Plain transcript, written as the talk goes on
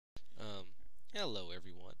Hello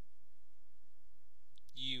everyone.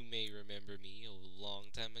 You may remember me a long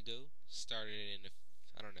time ago. Started in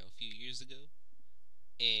I don't know, a few years ago.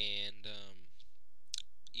 And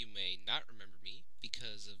you may not remember me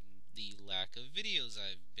because of the lack of videos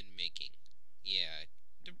I've been making. Yeah,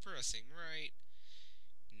 depressing, right?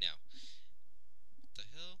 No. What the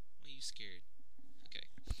hell? Why are you scared? Okay.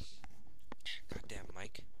 Goddamn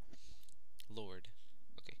Mike. Lord.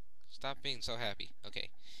 Okay. Stop being so happy. Okay.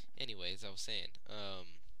 Anyways, I was saying,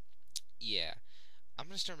 yeah. I'm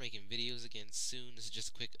gonna start making videos again soon. This is just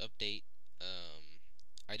a quick update.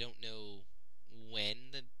 I don't know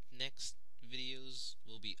when the next videos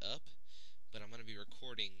will be up, but I'm gonna be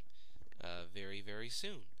recording very, very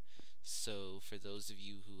soon. So for those of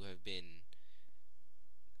you who have been,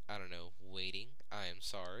 I don't know, waiting, I am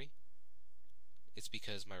sorry. It's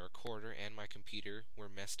because my recorder and my computer were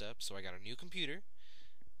messed up, so I got a new computer,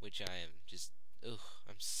 which I am just,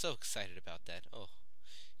 I'm so excited about that. Oh,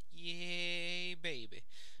 yay, baby.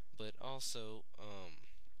 But also,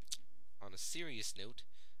 on a serious note,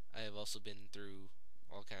 I have also been through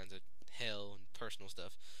all kinds of hell and personal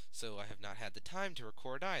stuff, so I have not had the time to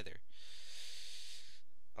record either.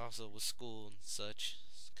 Also with school and such,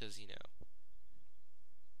 because, you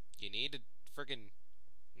need to friggin'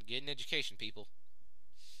 get an education, people.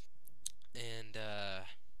 And,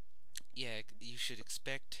 yeah, you should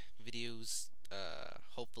expect videos,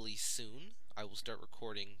 hopefully soon. I will start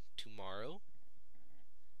recording tomorrow.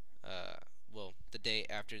 Well, the day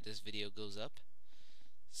after this video goes up.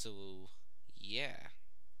 So, yeah,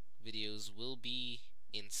 videos will be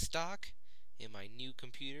in stock in my new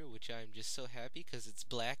computer, which I'm just so happy because it's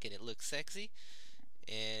black and it looks sexy.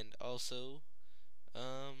 And also,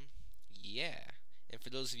 yeah. And for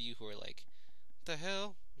those of you who are like, what the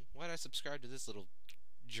hell? Why'd I subscribe to this little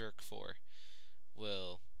jerk for?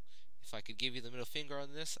 Well, if I could give you the middle finger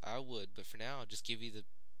on this, I would. But for now, I'll just give you the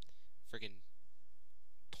friggin'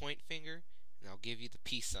 point finger, and I'll give you the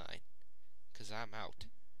peace sign. Because I'm out.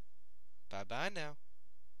 Bye-bye now.